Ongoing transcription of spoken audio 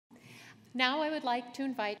Now I would like to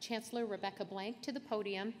invite Chancellor Rebecca Blank to the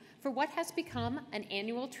podium for what has become an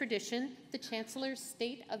annual tradition, the Chancellor's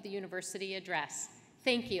State of the University Address.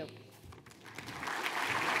 Thank you.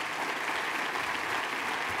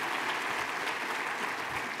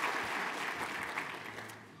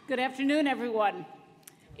 Good afternoon, everyone.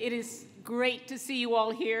 It is great to see you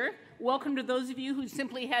all here. Welcome to those of you who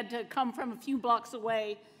simply had to come from a few blocks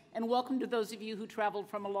away, and welcome to those of you who traveled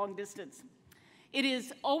from a long distance. It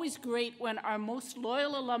is always great when our most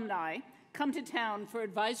loyal alumni come to town for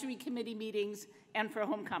advisory committee meetings and for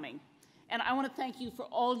homecoming. And I want to thank you for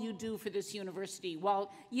all you do for this university.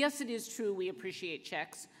 While, yes, it is true we appreciate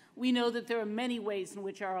checks, we know that there are many ways in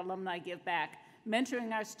which our alumni give back,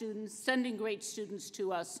 mentoring our students, sending great students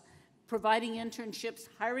to us, providing internships,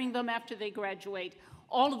 hiring them after they graduate,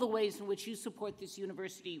 all of the ways in which you support this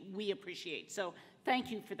university we appreciate. So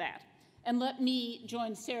thank you for that. And let me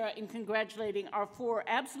join Sarah in congratulating our 4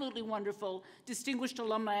 absolutely wonderful Distinguished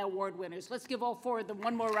Alumni Award winners. Let's give all 4 of them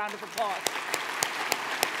one more round of applause.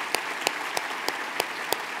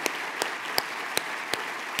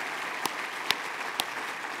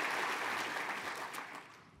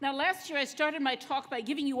 Now, last year I started my talk by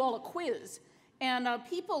giving you all a quiz, and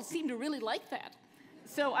people seem to really like that.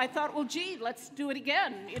 So I thought, well, gee, let's do it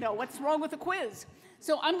again. You know, what's wrong with a quiz?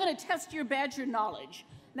 So I'm going to test your Badger knowledge.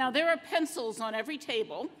 Now, there are pencils on every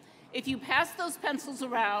table. If you pass those pencils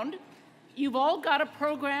around, you've all got a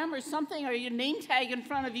program or something or your name tag in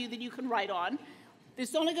front of you that you can write on.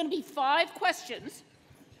 There's only going to be 5 questions,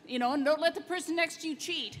 you know, and don't let the person next to you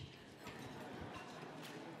cheat.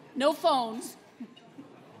 No phones.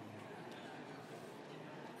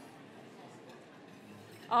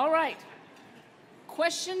 All right.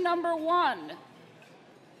 Question number 1.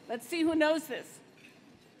 Let's see who knows this.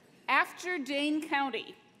 After Dane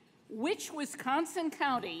County, which Wisconsin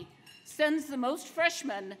county sends the most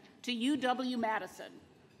freshmen to UW-Madison?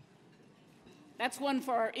 That's one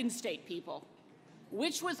for our in-state people.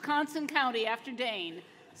 Which Wisconsin county, after Dane,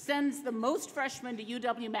 sends the most freshmen to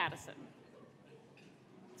UW-Madison?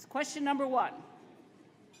 It's question number 1.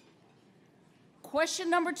 Question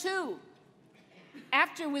number 2.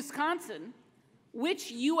 After Wisconsin, which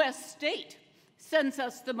U.S. state sends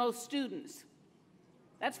us the most students?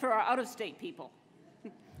 That's for our out-of-state people.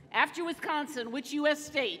 After Wisconsin, which U.S.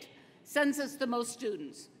 state sends us the most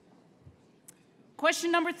students?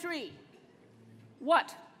 Question number 3.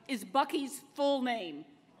 What is Bucky's full name?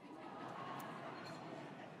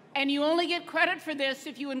 And you only get credit for this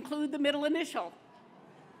if you include the middle initial.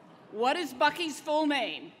 What is Bucky's full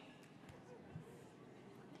name?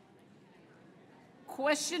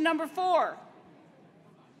 Question number 4.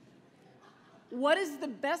 What is the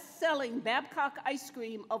best-selling Babcock ice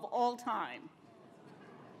cream of all time?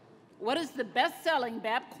 What is the best-selling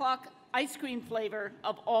Babcock ice cream flavor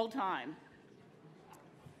of all time?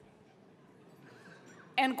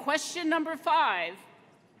 And question number 5,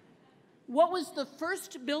 what was the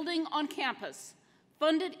first building on campus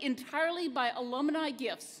funded entirely by alumni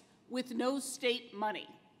gifts with no state money?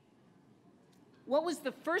 What was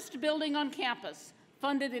the first building on campus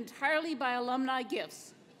funded entirely by alumni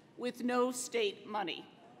gifts with no state money?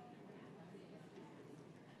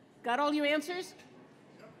 Got all your answers?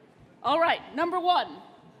 All right, number 1,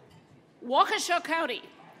 Waukesha County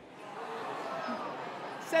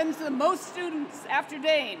sends the most students after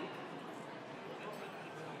Dane.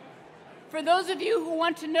 For those of you who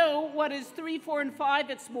want to know what is 3, 4, and 5,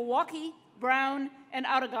 it's Milwaukee, Brown, and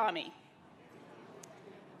Outagamie.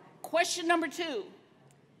 Question number 2,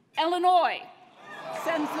 Illinois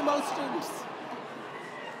sends the most students.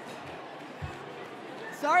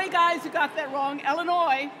 Sorry, guys, who got that wrong.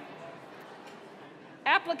 Illinois.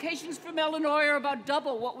 Applications from Illinois are about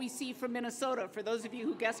double what we see from Minnesota, for those of you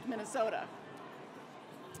who guessed Minnesota.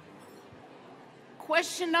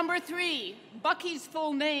 Question number 3. Bucky's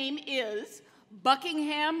full name is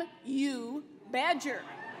Buckingham U. Badger.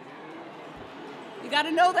 You got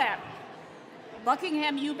to know that.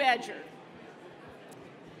 Buckingham U. Badger.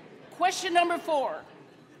 Question number 4.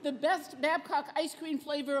 The best Babcock ice cream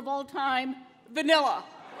flavor of all time, vanilla.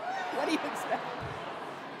 What do you expect?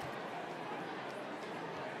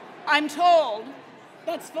 I'm told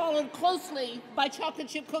that's followed closely by chocolate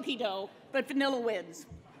chip cookie dough, but vanilla wins.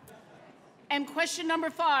 And question number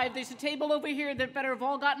 5, there's a table over here that better have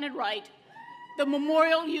all gotten it right, the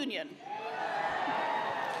Memorial Union.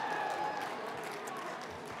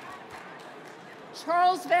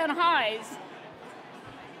 Charles Van Hise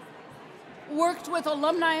worked with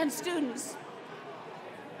alumni and students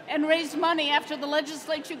and raised money after the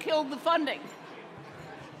legislature killed the funding.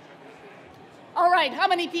 All right, how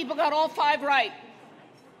many people got all 5 right?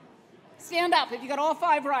 Stand up if you got all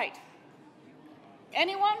 5 right.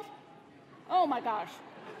 Anyone? Oh my gosh.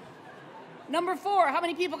 Number 4, how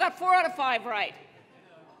many people got 4 out of 5 right?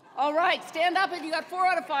 All right, stand up if you got 4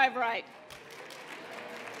 out of 5 right.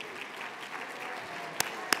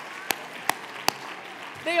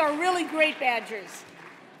 They are really great Badgers.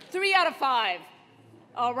 3 out of 5.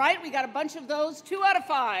 All right, we got a bunch of those. 2 out of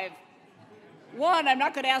 5. 1, I'm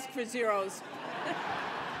not going to ask for zeros.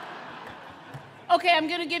 Okay, I'm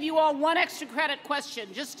going to give you all 1 extra credit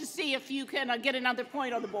question just to see if you can get another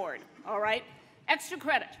point on the board. All right? Extra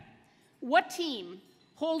credit. What team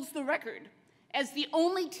holds the record as the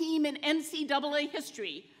only team in NCAA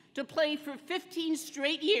history to play for 15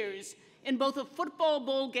 straight years in both a football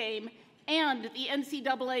bowl game and the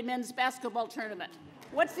NCAA men's basketball tournament?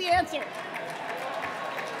 What's the answer?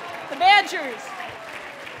 The Badgers.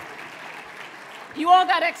 You all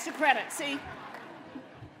got extra credit, see?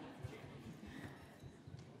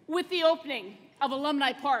 With the opening of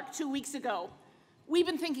Alumni Park 2 weeks ago, we've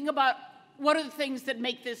been thinking about what are the things that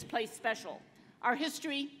make this place special. Our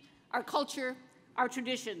history, our culture, our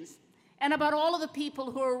traditions, and about all of the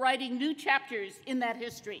people who are writing new chapters in that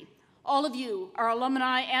history. All of you, our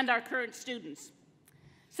alumni and our current students.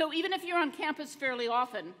 So even if you're on campus fairly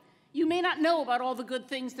often, you may not know about all the good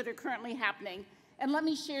things that are currently happening, and let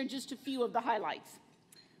me share just a few of the highlights.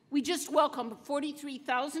 We just welcomed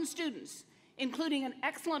 43,000 students, including an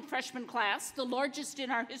excellent freshman class, the largest in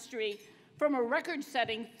our history, from a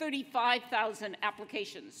record-setting 35,000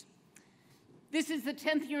 applications. This is the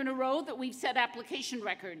 10th year in a row that we've set application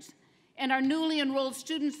records, and our newly enrolled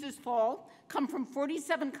students this fall come from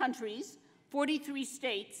 47 countries, 43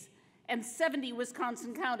 states, and 70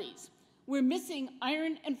 Wisconsin counties. We're missing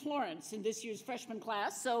Iron and Florence in this year's freshman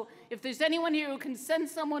class, so if there's anyone here who can send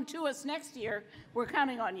someone to us next year, we're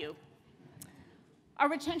counting on you. Our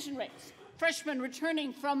retention rates, freshmen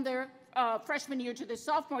returning from their freshman year to their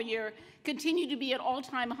sophomore year, continue to be at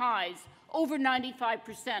all-time highs, over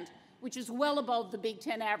 95%, which is well above the Big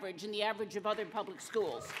Ten average and the average of other public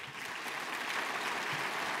schools.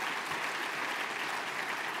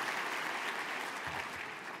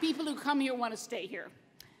 People who come here want to stay here.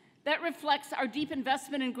 That reflects our deep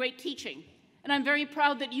investment in great teaching, and I'm very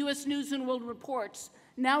proud that U.S. News & World Reports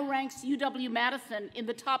now ranks UW-Madison in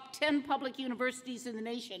the top 10 public universities in the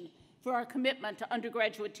nation for our commitment to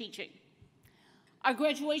undergraduate teaching. Our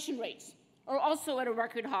graduation rates are also at a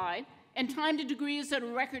record high, and time to degree is at a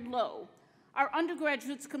record low. Our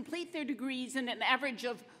undergraduates complete their degrees in an average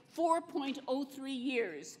of 4.03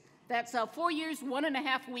 years. That's 4 years,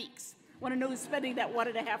 1.5 weeks. Want to know who's spending that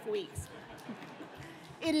 1.5 weeks?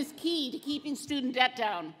 It is key to keeping student debt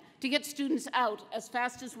down, to get students out as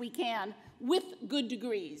fast as we can with good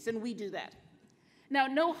degrees, and we do that. Now,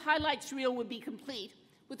 no highlights reel would be complete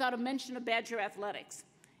without a mention of Badger athletics.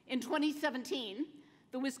 In 2017,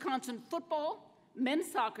 the Wisconsin football,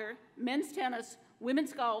 men's soccer, men's tennis,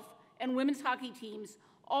 women's golf, and women's hockey teams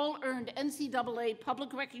all earned NCAA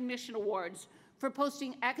public recognition awards for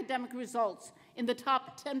posting academic results in the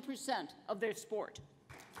top 10% of their sport.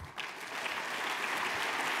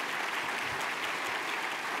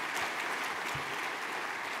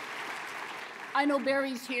 I know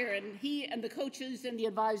Barry's here, and he and the coaches and the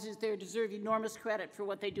advisors there deserve enormous credit for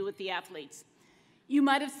what they do with the athletes. You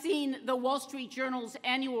might have seen the Wall Street Journal's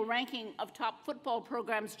annual ranking of top football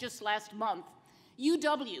programs just last month.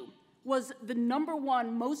 UW was the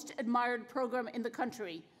 #1 most admired program in the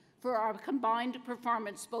country for our combined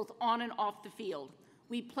performance both on and off the field.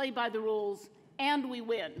 We play by the rules, and we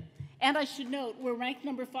win. And I should note, we're ranked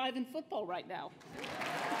 #5 in football right now.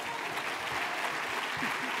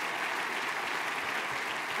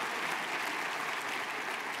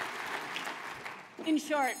 In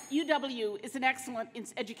short, UW is an excellent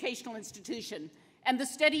educational institution, and the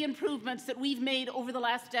steady improvements that we've made over the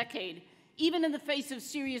last decade, even in the face of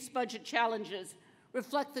serious budget challenges,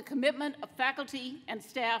 reflect the commitment of faculty and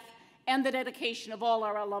staff and the dedication of all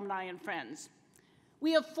our alumni and friends.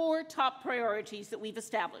 We have 4 top priorities that we've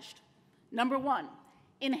established. #1,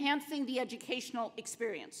 enhancing the educational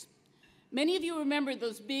experience. Many of you remember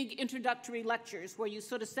those big introductory lectures where you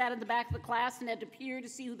sort of sat in the back of the class and had to peer to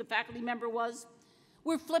see who the faculty member was.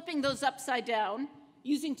 We're flipping those upside down,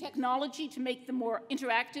 using technology to make them more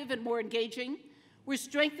interactive and more engaging. We're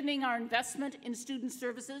strengthening our investment in student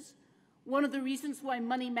services. One of the reasons why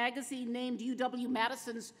Money Magazine named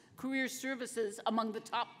UW-Madison's career services among the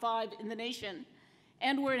top 5 in the nation.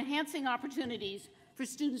 And we're enhancing opportunities for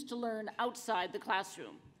students to learn outside the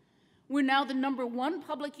classroom. We're now the #1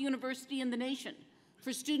 public university in the nation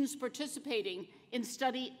for students participating in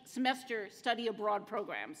semester study abroad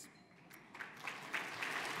programs.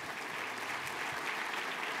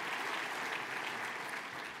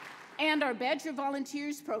 And our Badger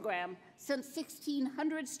Volunteers program sent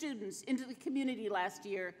 1,600 students into the community last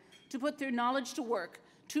year to put their knowledge to work,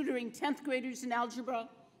 tutoring 10th graders in algebra,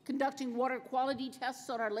 conducting water quality tests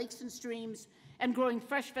on our lakes and streams, and growing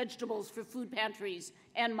fresh vegetables for food pantries,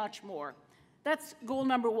 and much more. That's goal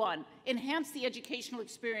number one, enhance the educational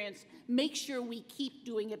experience, make sure we keep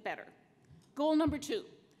doing it better. Goal number two,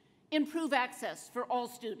 improve access for all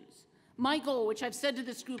students. My goal, which I've said to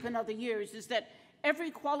this group in other years, is that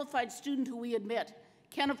every qualified student who we admit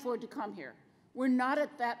can afford to come here. We're not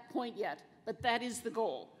at that point yet, but that is the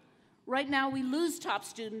goal. Right now, we lose top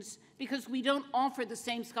students because we don't offer the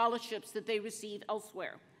same scholarships that they receive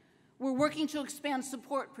elsewhere. We're working to expand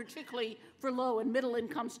support, particularly for low and middle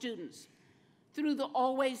income students. Through the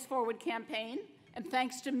Always Forward campaign, and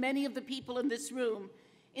thanks to many of the people in this room,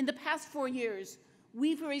 in the past 4 years,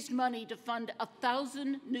 we've raised money to fund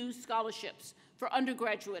 1,000 new scholarships for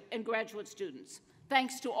undergraduate and graduate students.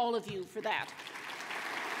 Thanks to all of you for that.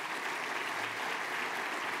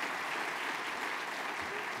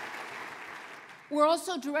 We're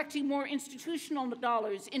also directing more institutional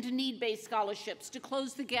dollars into need-based scholarships to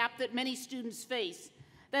close the gap that many students face.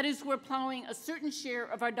 That is, we're plowing a certain share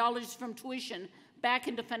of our dollars from tuition back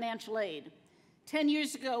into financial aid. 10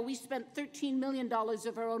 years ago, we spent $13 million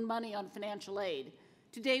of our own money on financial aid.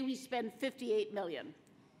 Today, we spend $58 million.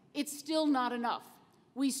 It's still not enough.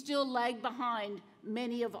 We still lag behind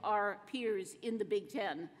many of our peers in the Big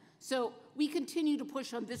Ten. So we continue to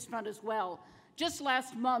push on this front as well. Just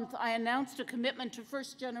last month, I announced a commitment to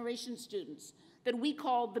first-generation students that we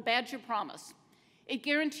called the Badger Promise. It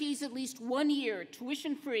guarantees at least 1 year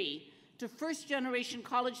tuition-free to first-generation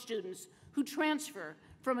college students who transfer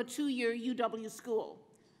from a 2-year UW school.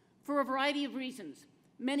 For a variety of reasons,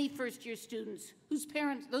 many first-year students whose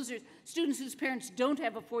parents, those are students whose parents don't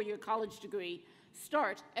have a 4-year college degree,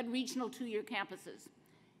 start at regional 2-year campuses.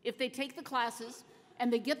 If they take the classes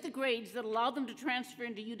and they get the grades that allow them to transfer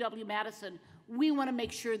into UW-Madison, we want to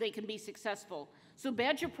make sure they can be successful. So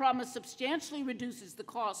Badger Promise substantially reduces the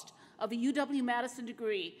cost of a UW-Madison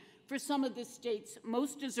degree for some of this state's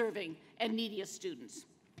most deserving and neediest students.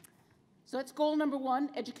 So that's goal number one,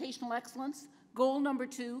 educational excellence. Goal number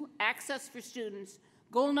two, access for students.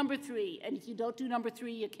 Goal number three, and if you don't do number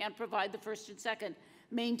three, you can't provide the first and second,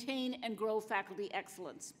 maintain and grow faculty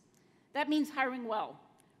excellence. That means hiring well,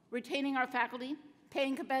 retaining our faculty,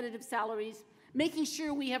 paying competitive salaries, making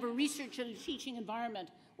sure we have a research and a teaching environment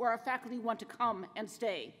where our faculty want to come and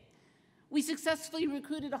stay. We successfully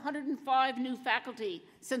recruited 105 new faculty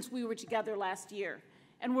since we were together last year,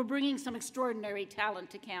 and we're bringing some extraordinary talent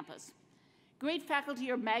to campus. Great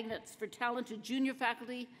faculty are magnets for talented junior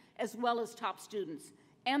faculty as well as top students,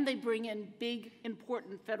 and they bring in big,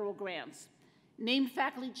 important federal grants. Named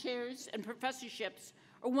faculty chairs and professorships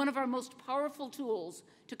are one of our most powerful tools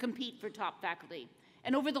to compete for top faculty.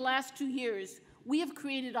 And over the last 2 years, we have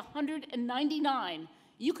created 199,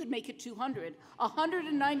 you could make it 200,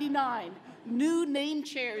 199 new named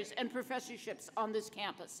chairs and professorships on this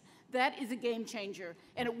campus. That is a game changer,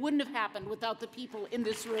 and it wouldn't have happened without the people in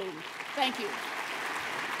this room. Thank you.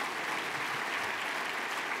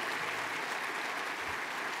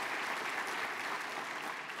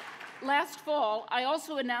 Last fall, I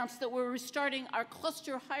also announced that we're restarting our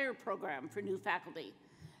cluster hire program for new faculty.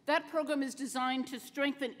 That program is designed to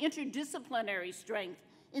strengthen interdisciplinary strength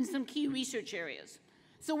in some key research areas.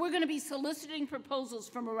 So we're going to be soliciting proposals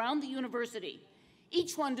from around the university.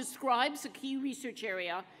 Each one describes a key research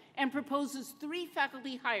area and proposes 3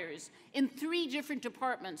 faculty hires in 3 different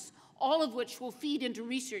departments, all of which will feed into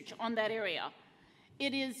research on that area.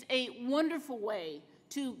 It is a wonderful way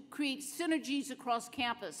to create synergies across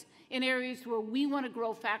campus in areas where we want to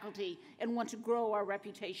grow faculty and want to grow our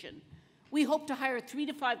reputation. We hope to hire 3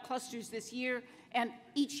 to 5 clusters this year and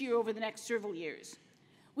each year over the next several years.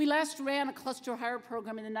 We last ran a cluster hire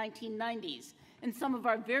program in the 1990s, and some of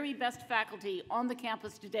our very best faculty on the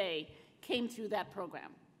campus today came through that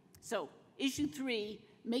program. So, issue 3,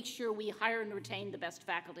 make sure we hire and retain the best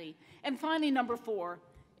faculty. And finally, number 4,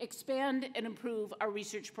 expand and improve our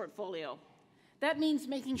research portfolio. That means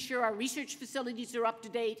making sure our research facilities are up to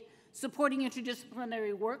date, supporting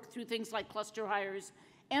interdisciplinary work through things like cluster hires,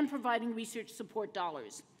 and providing research support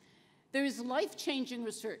dollars. There is life-changing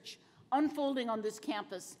research unfolding on this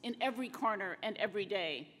campus in every corner and every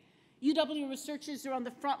day. UW researchers are on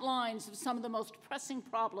the front lines of some of the most pressing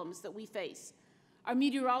problems that we face. Our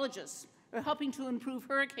meteorologists are helping to improve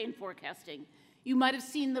hurricane forecasting. You might have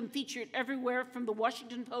seen them featured everywhere from the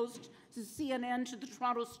Washington Post to CNN to the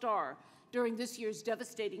Toronto Star during this year's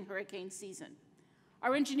devastating hurricane season.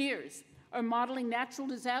 Our engineers are modeling natural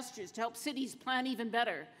disasters to help cities plan even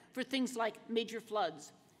better for things like major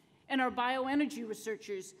floods. and our bioenergy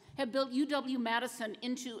researchers have built UW-Madison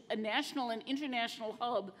into a national and international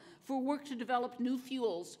hub for work to develop new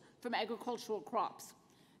fuels from agricultural crops.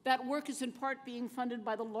 That work is in part being funded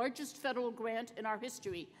by the largest federal grant in our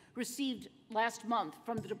history, received last month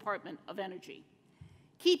from the Department of Energy.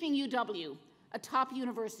 Keeping UW a top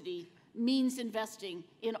university means investing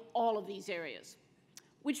in all of these areas.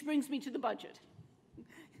 Which brings me to the budget.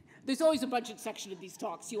 There's always a budget section of these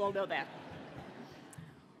talks, you all know that.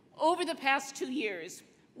 Over the past 2 years,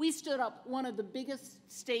 we stood up one of the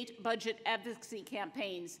biggest state budget advocacy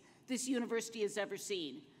campaigns this university has ever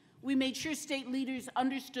seen. We made sure state leaders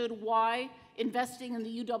understood why investing in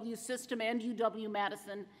the UW system and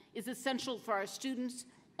UW-Madison is essential for our students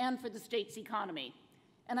and for the state's economy.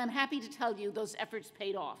 And I'm happy to tell you those efforts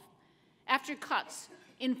paid off. After cuts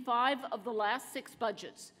in 5 of the last 6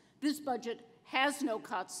 budgets, this budget has no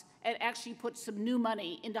cuts and actually puts some new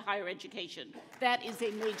money into higher education. That is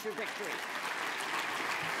a major victory.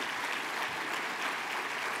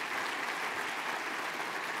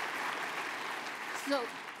 So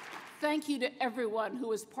thank you to everyone who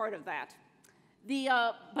was part of that. The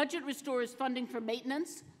budget restores funding for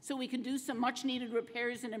maintenance so we can do some much-needed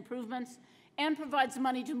repairs and improvements, and provides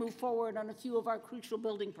money to move forward on a few of our crucial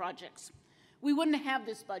building projects. We wouldn't have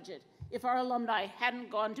this budget if our alumni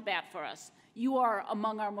hadn't gone to bat for us. You are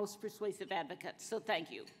among our most persuasive advocates, so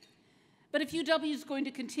thank you. But if UW is going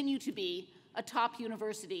to continue to be a top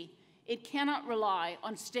university, it cannot rely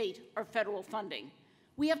on state or federal funding.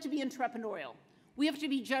 We have to be entrepreneurial. We have to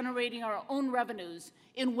be generating our own revenues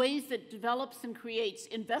in ways that develops and creates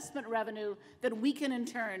investment revenue that we can in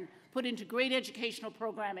turn put into great educational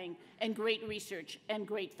programming and great research and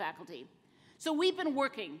great faculty. So we've been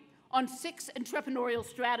working on 6 entrepreneurial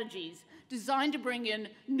strategies designed to bring in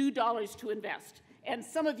new dollars to invest. And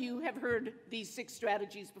some of you have heard these 6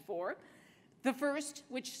 strategies before. The first,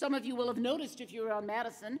 which some of you will have noticed if you're around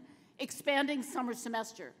Madison, expanding summer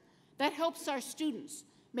semester. That helps our students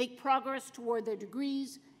make progress toward their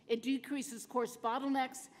degrees. It decreases course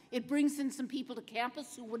bottlenecks. It brings in some people to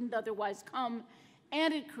campus who wouldn't otherwise come.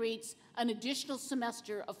 And it creates an additional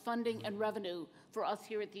semester of funding and revenue for us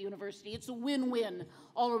here at the university. It's a win-win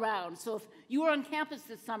all around. So if you were on campus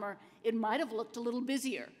this summer, it might have looked a little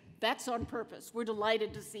busier. That's on purpose. We're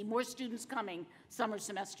delighted to see more students coming summer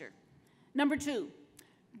semester. Number 2,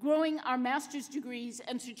 growing our master's degrees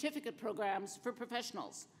and certificate programs for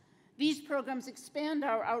professionals. These programs expand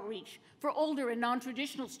our outreach for older and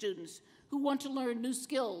non-traditional students who want to learn new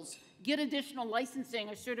skills, get additional licensing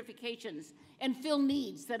or certifications, and fill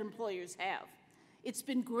needs that employers have. It's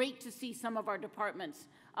been great to see some of our departments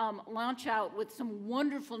launch out with some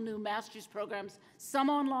wonderful new master's programs, some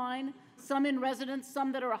online, some in residence,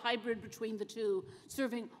 some that are a hybrid between the two,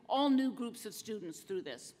 serving all new groups of students through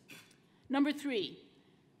this. Number 3,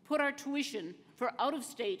 put our tuition for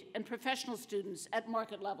out-of-state and professional students at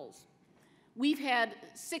market levels. We've had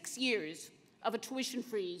 6 years of a tuition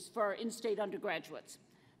freeze for our in-state undergraduates,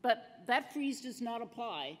 but that freeze does not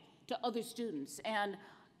apply to other students. And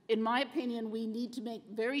in my opinion, we need to make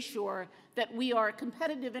very sure that we are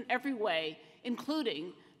competitive in every way,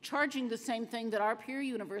 including charging the same thing that our peer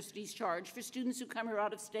universities charge for students who come here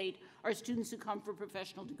out of state or students who come for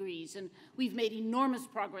professional degrees. And we've made enormous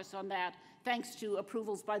progress on that, thanks to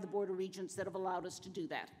approvals by the Board of Regents that have allowed us to do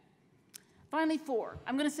that. Finally, 4,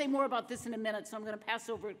 I'm going to say more about this in a minute, so I'm going to pass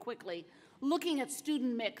over it quickly. Looking at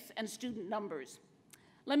student mix and student numbers.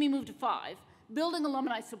 Let me move to 5, building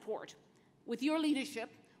alumni support. With your leadership,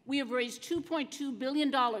 we have raised $2.2 billion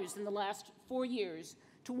in the last 4 years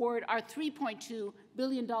toward our $3.2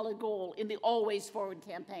 billion goal in the Always Forward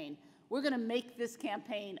campaign. We're going to make this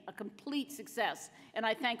campaign a complete success, and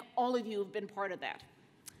I thank all of you who have been part of that.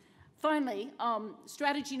 Finally,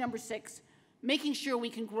 strategy number 6, making sure we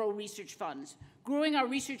can grow research funds. Growing our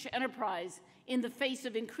research enterprise in the face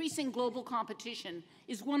of increasing global competition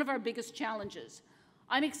is one of our biggest challenges.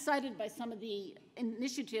 I'm excited by some of the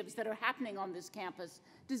initiatives that are happening on this campus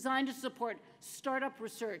designed to support startup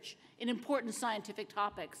research in important scientific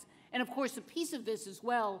topics. And of course, a piece of this as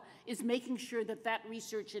well is making sure that that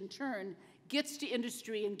research in turn gets to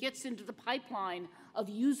industry and gets into the pipeline of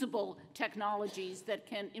usable technologies that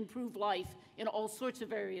can improve life in all sorts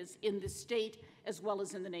of areas in the state as well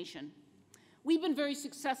as in the nation. We've been very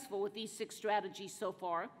successful with these 6 strategies so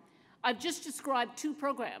far. I've just described 2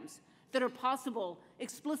 programs that are possible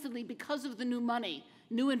explicitly because of the new money,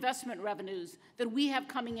 new investment revenues that we have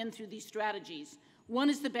coming in through these strategies. One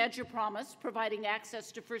is the Badger Promise, providing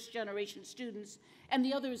access to first-generation students, and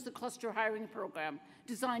the other is the Cluster Hiring Program,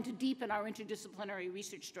 designed to deepen our interdisciplinary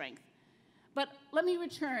research strength. But let me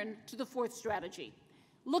return to the 4th strategy.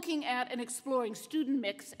 looking at and exploring student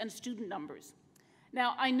mix and student numbers.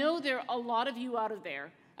 Now, I know there are a lot of you out of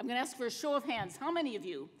there. I'm going to ask for a show of hands. How many of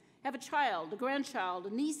you have a child, a grandchild,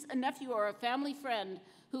 a niece, a nephew, or a family friend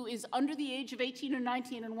who is under the age of 18 or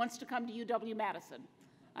 19 and wants to come to UW-Madison?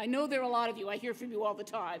 I know there are a lot of you. I hear from you all the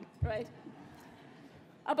time, right?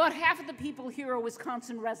 About half of the people here are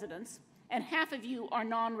Wisconsin residents, and half of you are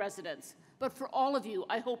non-residents. But for all of you,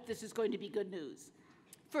 I hope this is going to be good news.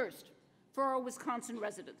 First, for our Wisconsin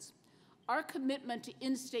residents, our commitment to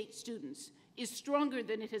in-state students is stronger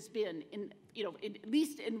than it has been at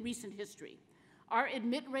least in recent history. Our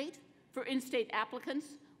admit rate for in-state applicants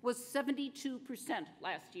was 72%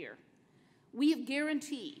 last year. We have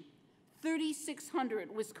guaranteed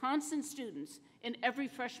 3,600 Wisconsin students in every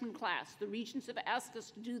freshman class. The regents have asked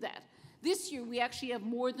us to do that. This year, we actually have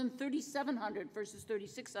more than 3,700 versus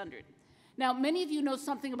 3,600. Now, many of you know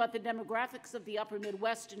something about the demographics of the upper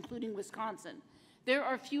Midwest, including Wisconsin. There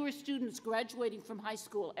are fewer students graduating from high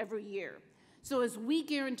school every year. So as we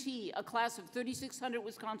guarantee a class of 3,600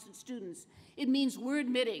 Wisconsin students, it means we're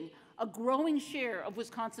admitting a growing share of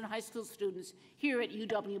Wisconsin high school students here at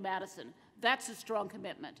UW-Madison. That's a strong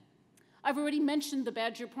commitment. I've already mentioned the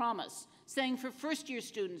Badger Promise, saying for first-year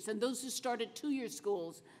students and those who start at two-year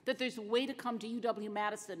schools that there's a way to come to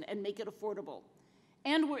UW-Madison and make it affordable.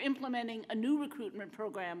 And we're implementing a new recruitment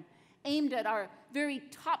program aimed at our very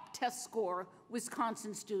top test score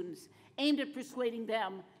Wisconsin students, aimed at persuading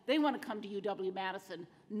them they want to come to UW-Madison,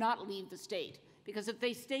 not leave the state. Because if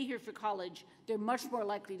they stay here for college, they're much more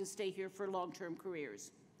likely to stay here for long-term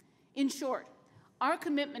careers. In short, our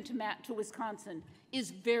commitment to Wisconsin is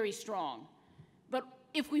very strong. But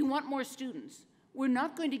if we want more students, we're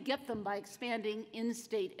not going to get them by expanding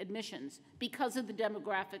in-state admissions because of the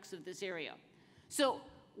demographics of this area. So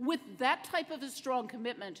with that type of a strong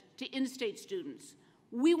commitment to in-state students,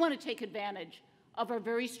 we want to take advantage of our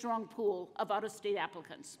very strong pool of out-of-state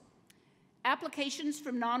applicants. Applications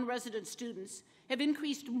from non-resident students have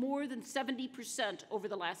increased more than 70% over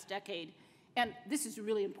the last decade, and this is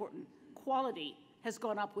really important. Quality has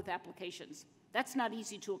gone up with applications. That's not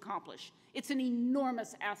easy to accomplish. It's an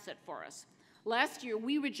enormous asset for us. Last year,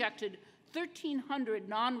 we rejected 1,300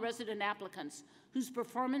 non-resident applicants whose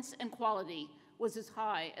performance and quality was as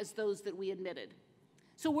high as those that we admitted.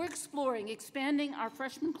 So we're exploring expanding our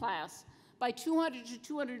freshman class by 200 to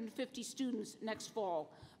 250 students next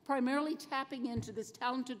fall, primarily tapping into this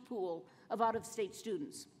talented pool of out-of-state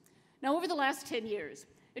students. Now, over the last 10 years,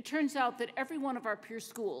 it turns out that every one of our peer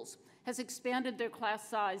schools has expanded their class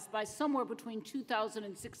size by somewhere between 2,000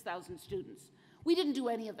 and 6,000 students. We didn't do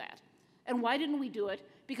any of that. And why didn't we do it?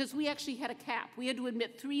 Because we actually had a cap. We had to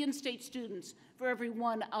admit 3 in-state students for every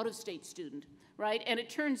 1 out-of-state student, right? And it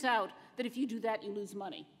turns out that if you do that, you lose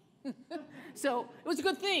money. So it was a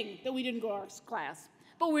good thing that we didn't grow our class.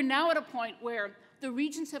 But we're now at a point where the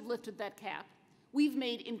regents have lifted that cap. We've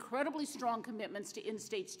made incredibly strong commitments to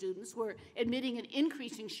in-state students. We're admitting an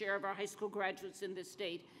increasing share of our high school graduates in this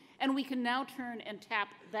state. And we can now turn and tap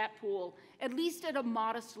that pool, at least at a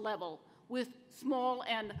modest level, with small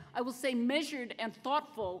and, I will say, measured and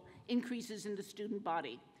thoughtful increases in the student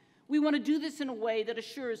body. We want to do this in a way that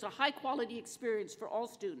assures a high-quality experience for all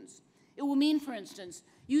students. It will mean, for instance,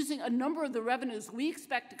 using a number of the revenues we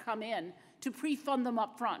expect to come in to pre-fund them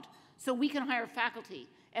up front, so we can hire faculty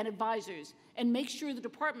and advisors and make sure the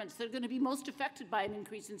departments that are going to be most affected by an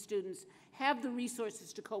increase in students have the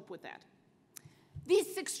resources to cope with that.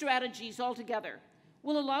 These 6 strategies altogether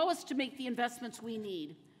will allow us to make the investments we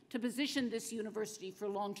need to position this university for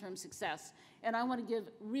long-term success. And I want to give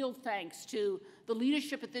real thanks to the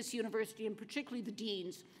leadership at this university, and particularly the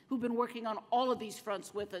deans, who've been working on all of these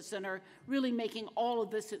fronts with us and are really making all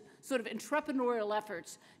of this sort of entrepreneurial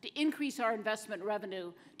efforts to increase our investment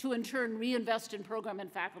revenue to, in turn, reinvest in program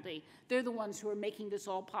and faculty. They're the ones who are making this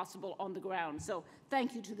all possible on the ground. So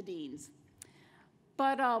thank you to the deans.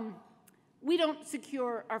 But we don't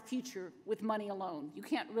secure our future with money alone. You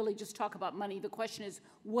can't really just talk about money. The question is,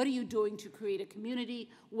 what are you doing to create a community?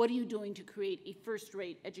 What are you doing to create a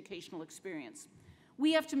first-rate educational experience?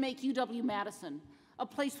 We have to make UW-Madison a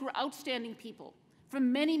place where outstanding people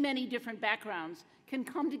from many, many different backgrounds can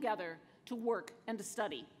come together to work and to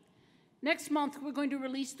study. Next month, we're going to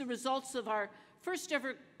release the results of our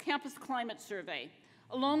first-ever campus climate survey,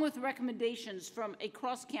 along with recommendations from a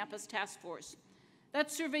cross-campus task force. That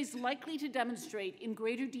survey is likely to demonstrate in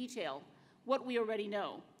greater detail what we already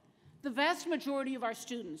know. The vast majority of our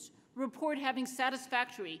students report having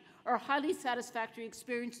satisfactory or highly satisfactory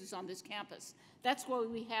experiences on this campus. That's why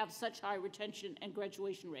we have such high retention and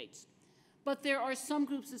graduation rates. But there are some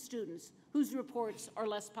groups of students whose reports are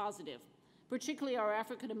less positive, particularly our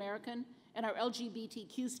African American and our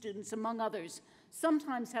LGBTQ students, among others,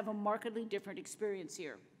 sometimes have a markedly different experience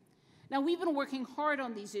here. Now, we've been working hard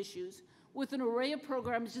on these issues with an array of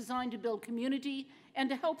programs designed to build community and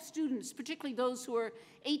to help students, particularly those who are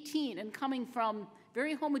 18 and coming from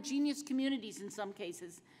very homogeneous communities in some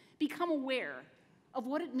cases, become aware of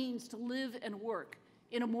what it means to live and work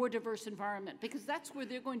in a more diverse environment, because that's where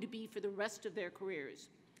they're going to be for the rest of their careers.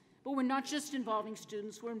 But we're not just involving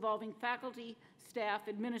students, we're involving faculty, staff,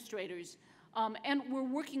 administrators, and we're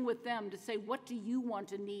working with them to say, what do you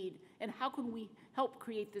want and need, and how can we help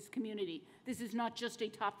create this community? This is not just a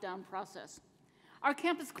top-down process. Our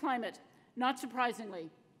campus climate, not surprisingly,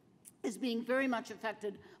 is being very much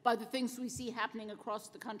affected by the things we see happening across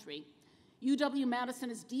the country.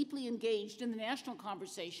 UW-Madison is deeply engaged in the national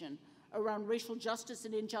conversation around racial justice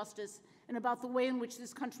and injustice, and about the way in which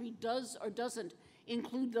this country does or doesn't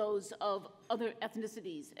include those of other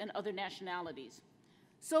ethnicities and other nationalities.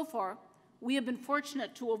 So far, we have been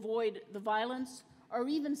fortunate to avoid the violence or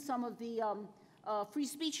even some of the free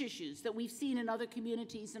speech issues that we've seen in other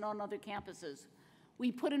communities and on other campuses.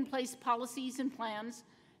 We put in place policies and plans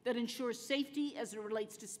that ensure safety as it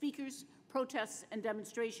relates to speakers, protests, and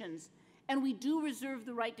demonstrations. And we do reserve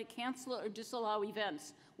the right to cancel or disallow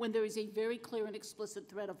events when there is a very clear and explicit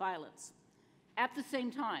threat of violence. At the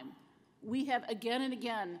same time, we have again and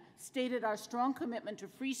again stated our strong commitment to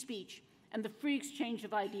free speech and the free exchange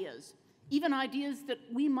of ideas, even ideas that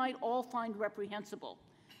we might all find reprehensible.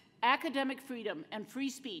 Academic freedom and free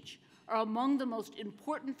speech are among the most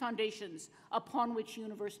important foundations upon which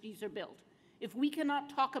universities are built. If we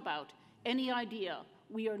cannot talk about any idea,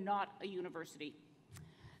 we are not a university.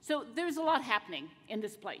 So there's a lot happening in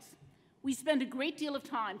this place. We spend a great deal of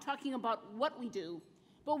time talking about what we do,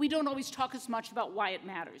 but we don't always talk as much about why it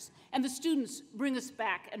matters. And the students bring us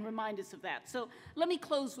back and remind us of that. So let me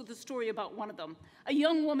close with a story about one of them, a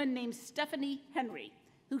young woman named Stephanie Henry,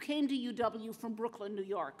 who came to UW from Brooklyn, New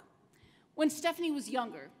York. When Stephanie was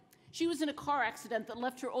younger, she was in a car accident that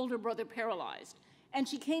left her older brother paralyzed, and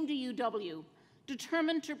she came to UW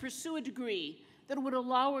determined to pursue a degree that would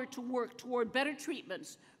allow her to work toward better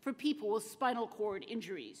treatments for people with spinal cord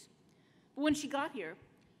injuries. But when she got here,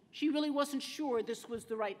 she really wasn't sure this was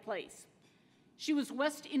the right place. She was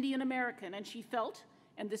West Indian American, and she felt,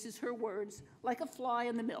 and this is her words, like a fly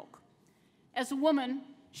in the milk. As a woman,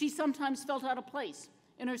 she sometimes felt out of place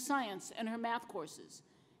in her science and her math courses.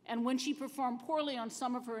 And when she performed poorly on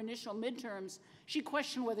some of her initial midterms, she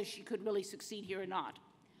questioned whether she could really succeed here or not.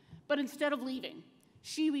 But instead of leaving,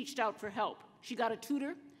 she reached out for help. She got a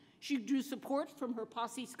tutor, she drew support from her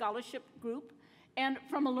Posse Scholarship group, and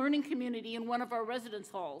from a learning community in one of our residence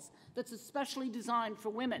halls that's especially designed for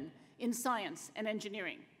women in science and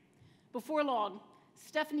engineering. Before long,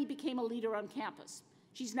 Stephanie became a leader on campus.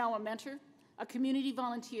 She's now a mentor, a community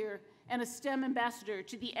volunteer, and a STEM ambassador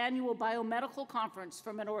to the annual biomedical conference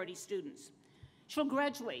for minority students. She'll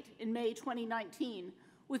graduate in May 2019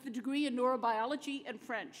 with a degree in neurobiology and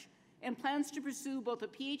French, and plans to pursue both a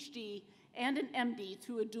PhD and an MD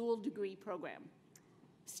through a dual degree program.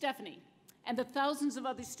 Stephanie, and the thousands of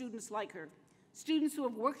other students like her, students who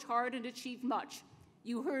have worked hard and achieved much.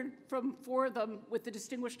 You heard from 4 of them with the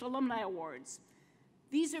Distinguished Alumni Awards.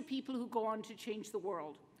 These are people who go on to change the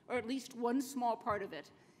world, or at least one small part of it,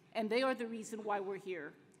 and they are the reason why we're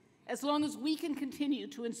here. As long as we can continue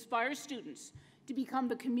to inspire students to become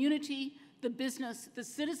the community, the business, the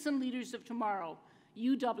citizen leaders of tomorrow,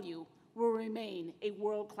 UW will remain a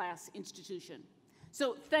world-class institution.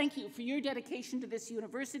 So thank you for your dedication to this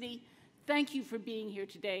university. Thank you for being here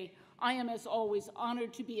today. I am, as always,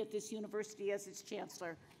 honored to be at this university as its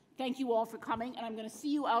chancellor. Thank you all for coming, and I'm going to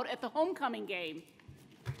see you out at the homecoming game.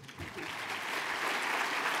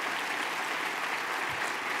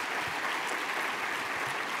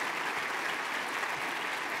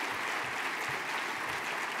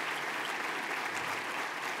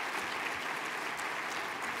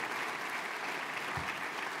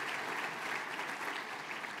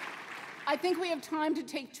 I think we have time to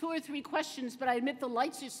take 2 or 3 questions, but I admit the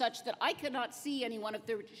lights are such that I cannot see anyone if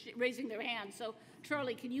they're raising their hand. So,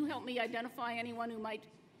 Charlie, can you help me identify anyone who might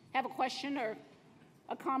have a question or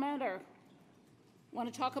a comment or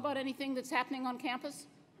want to talk about anything that's happening on campus?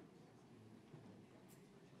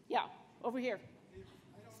 Yeah, over here.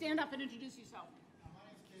 Stand up and introduce yourself.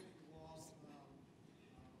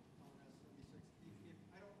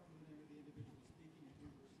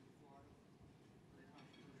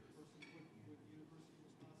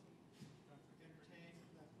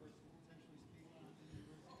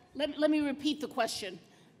 Let me repeat the question.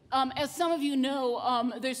 As some of you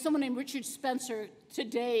know, there's someone named Richard Spencer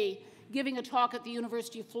today giving a talk at the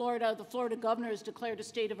University of Florida. The Florida governor has declared a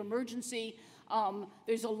state of emergency.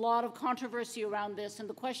 There's a lot of controversy around this, and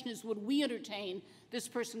the question is, would we entertain this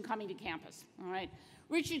person coming to campus? All right.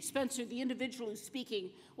 Richard Spencer, the individual who's speaking,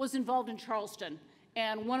 was involved in Charleston,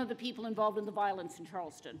 and one of the people involved in the violence in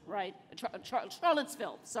Charleston, right?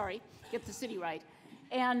 Charlottesville, sorry, get the city right.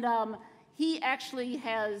 And he actually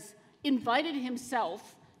has invited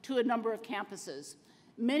himself to a number of campuses.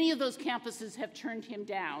 Many of those campuses have turned him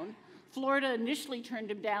down. Florida initially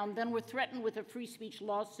turned him down, then were threatened with a free speech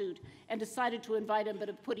lawsuit and decided to invite him, but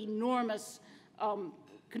have put enormous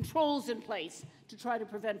controls in place to try to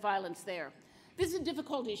prevent violence there. This is a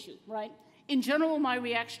difficult issue, right? In general, my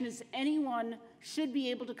reaction is anyone should be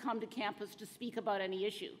able to come to campus to speak about any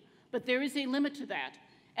issue, but there is a limit to that,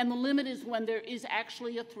 and the limit is when there is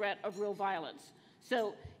actually a threat of real violence.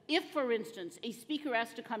 So if, for instance, a speaker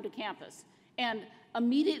asked to come to campus and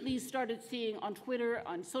immediately started seeing on Twitter,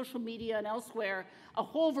 on social media, and elsewhere, a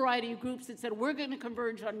whole variety of groups that said, we're going to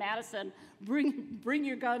converge on Madison, bring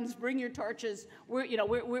your guns, bring your torches,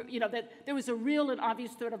 that there was a real and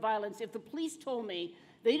obvious threat of violence. If the police told me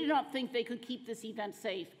they did not think they could keep this event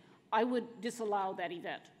safe, I would disallow that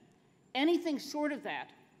event. Anything short of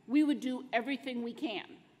that, we would do everything we can.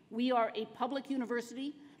 We are a public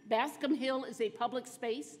university. Bascom Hill is a public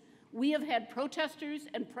space. We have had protesters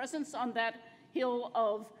and presence on that hill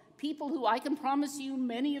of people who I can promise you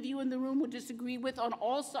many of you in the room would disagree with on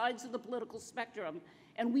all sides of the political spectrum,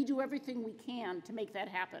 and we do everything we can to make that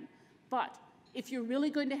happen. But if you're really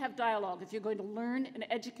going to have dialogue, if you're going to learn and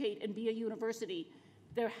educate and be a university,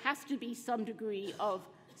 there has to be some degree of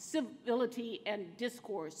civility and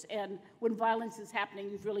discourse, and when violence is happening,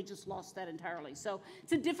 you've really just lost that entirely. So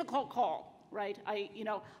it's a difficult call, right? I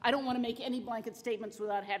don't want to make any blanket statements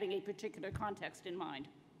without having a particular context in mind.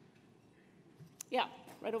 Yeah,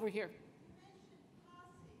 right over here.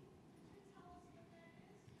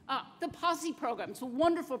 The Posse program. It's a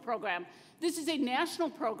wonderful program. This is a national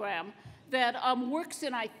program that works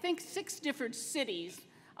in, I think, 6 different cities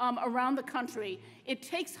around the country. It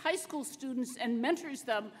takes high school students and mentors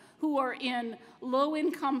them who are in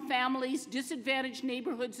low-income families, disadvantaged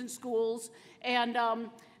neighborhoods and schools, and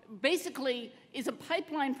basically is a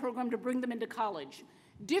pipeline program to bring them into college.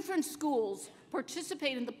 Different schools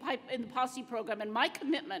participate in the Posse program, and my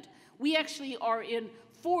commitment, we actually are in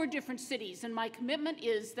 4 different cities, and my commitment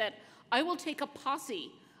is that I will take a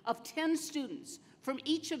posse of 10 students from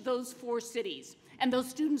each of those 4 cities, and those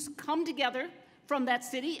students come together from that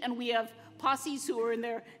city, and we have posses who are in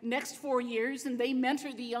their next 4 years, and they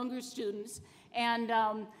mentor the younger students, and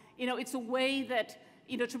it's a way that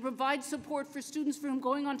to provide support for students for whom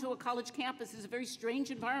going onto a college campus is a very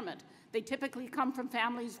strange environment. They typically come from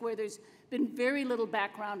families where there's been very little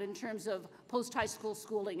background in terms of post-high school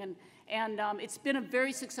schooling, and it's been a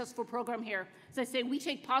very successful program here. As I say, we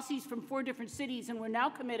take posses from 4 different cities, and we're now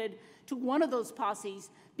committed to one of those posses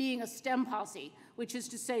being a STEM posse, which is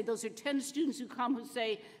to say those are 10 students who come who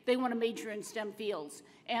say they want to major in STEM fields.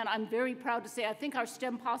 And I'm very proud to say I think our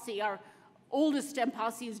STEM posse, our oldest STEM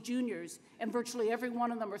posse is juniors, and virtually every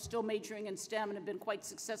one of them are still majoring in STEM and have been quite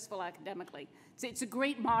successful academically. It's a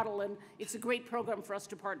great model, and it's a great program for us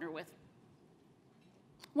to partner with.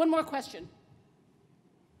 One more question.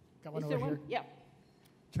 Got one over here. Yeah.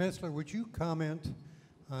 Chancellor, would you comment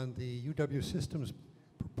on the UW Systems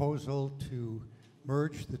proposal to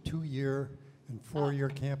merge the 2-year and 4-year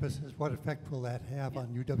campuses? What effect will that have on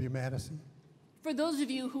UW-Madison? For those of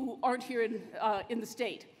you who aren't here in the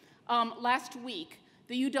state, last week,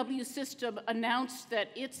 the UW system announced that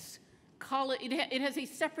it has a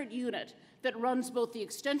separate unit that runs both the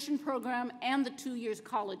extension program and the 2-year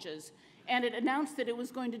colleges. And it announced that it was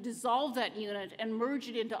going to dissolve that unit and merge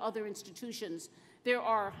it into other institutions. There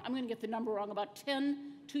are, I'm going to get the number wrong, about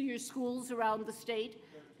 10 2-year schools around the state.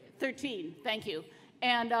 13, thank you.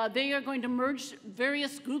 And they are going to merge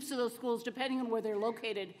various groups of those schools, depending on where they're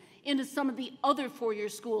located, into some of the other 4-year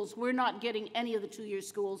schools. We're not getting any of the 2-year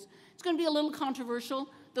schools. It's going to be a little controversial.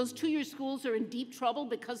 Those 2-year schools are in deep trouble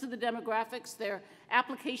because of the demographics. Their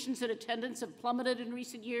applications and attendance have plummeted in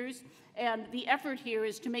recent years. And the effort here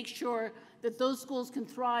is to make sure that those schools can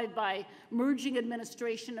thrive by merging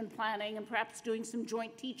administration and planning and perhaps doing some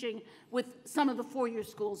joint teaching with some of the 4-year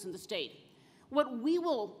schools in the state. What we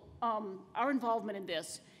will, our involvement in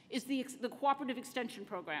this is the cooperative extension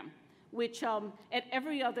program, which at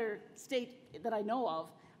every other state that I know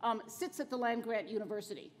of sits at the land-grant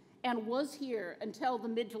university and was here until the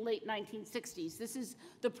mid to late 1960s. This is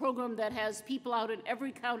the program that has people out in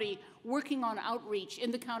every county working on outreach.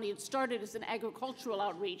 In the county, it started as an agricultural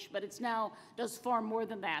outreach, but it's now does far more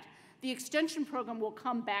than that. The extension program will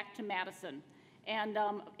come back to Madison, And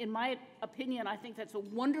in my opinion, I think that's a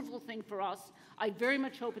wonderful thing for us. I very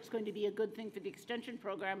much hope it's going to be a good thing for the extension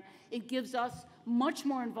program. It gives us much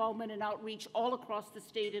more involvement and outreach all across the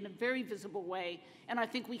state in a very visible way. And I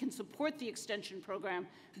think we can support the extension program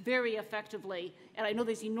very effectively. And I know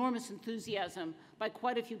there's enormous enthusiasm by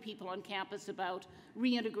quite a few people on campus about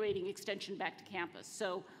reintegrating extension back to campus.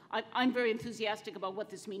 So I'm very enthusiastic about what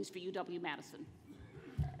this means for UW-Madison.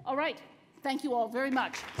 All right. Thank you all very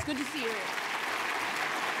much. It's good to see you here.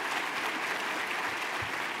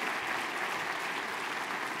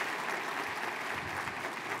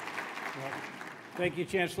 Thank you,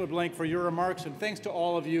 Chancellor Blank, for your remarks, and thanks to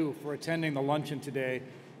all of you for attending the luncheon today.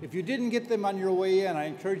 If you didn't get them on your way in, I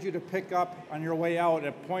encourage you to pick up on your way out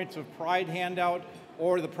a Points of Pride handout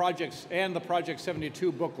or the Project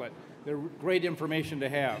 72 booklet. They're great information to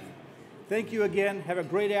have. Thank you again. Have a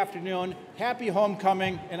great afternoon. Happy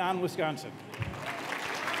homecoming, and on Wisconsin.